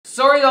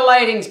Sorry the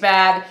lighting's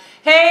bad.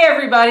 Hey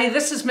everybody,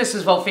 this is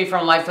Mrs. Wolfie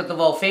from Life with the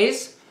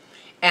Wolfies.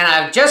 And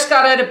I've just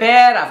got out of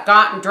bed, I've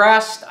gotten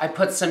dressed, I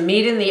put some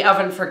meat in the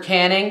oven for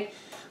canning.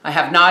 I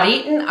have not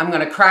eaten, I'm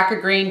going to crack a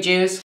green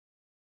juice.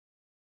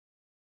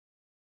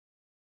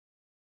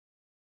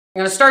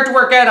 I'm going to start to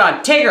work out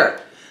on Tigger,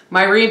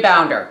 my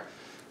rebounder.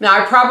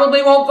 Now I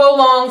probably won't go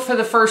long for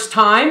the first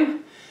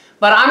time,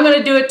 but I'm going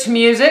to do it to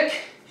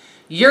music.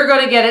 You're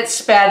going to get it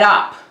sped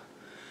up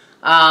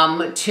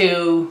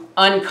to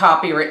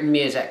uncopywritten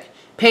music.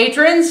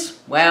 Patrons,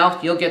 well,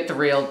 you'll get the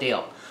real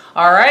deal.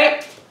 All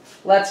right,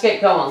 let's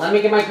get going. Let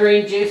me get my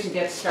green juice and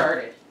get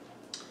started.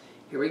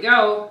 Here we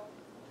go.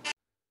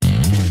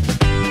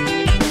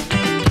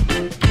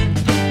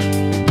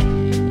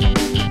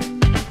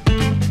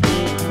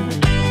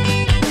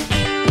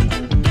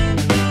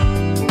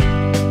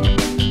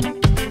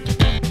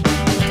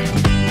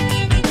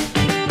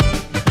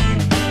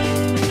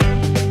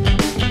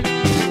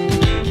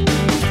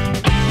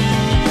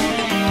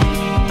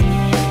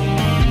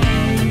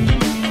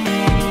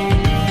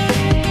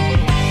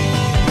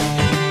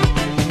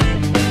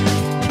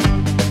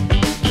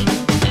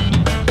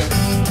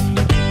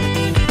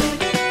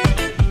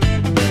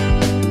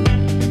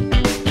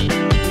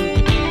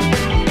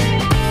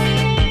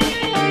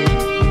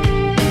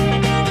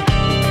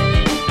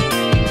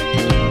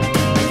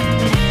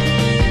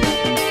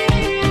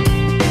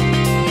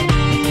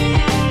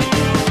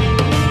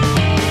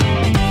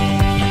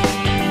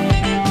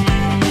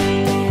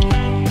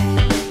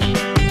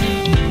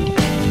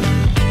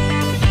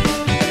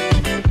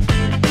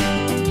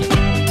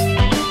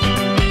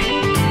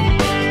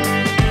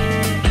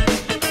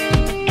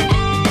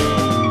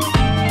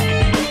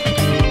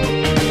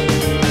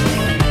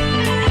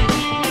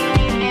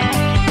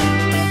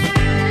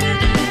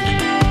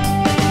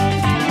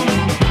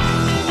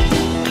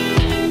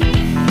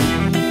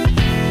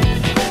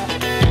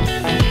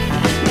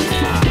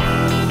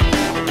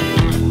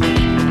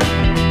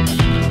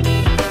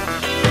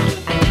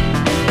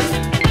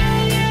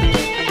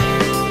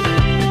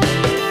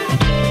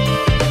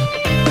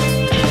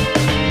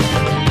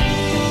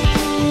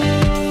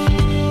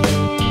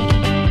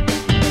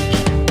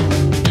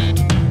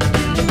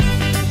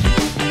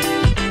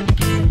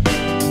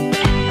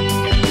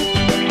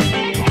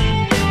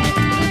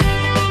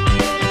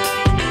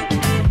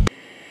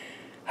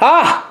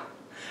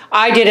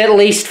 I did at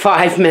least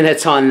 5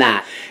 minutes on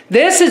that.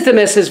 This is the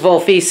Mrs.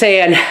 Wolfie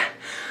saying,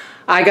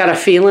 I got a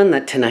feeling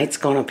that tonight's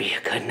gonna be a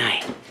good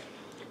night.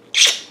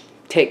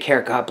 Take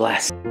care, God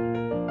bless.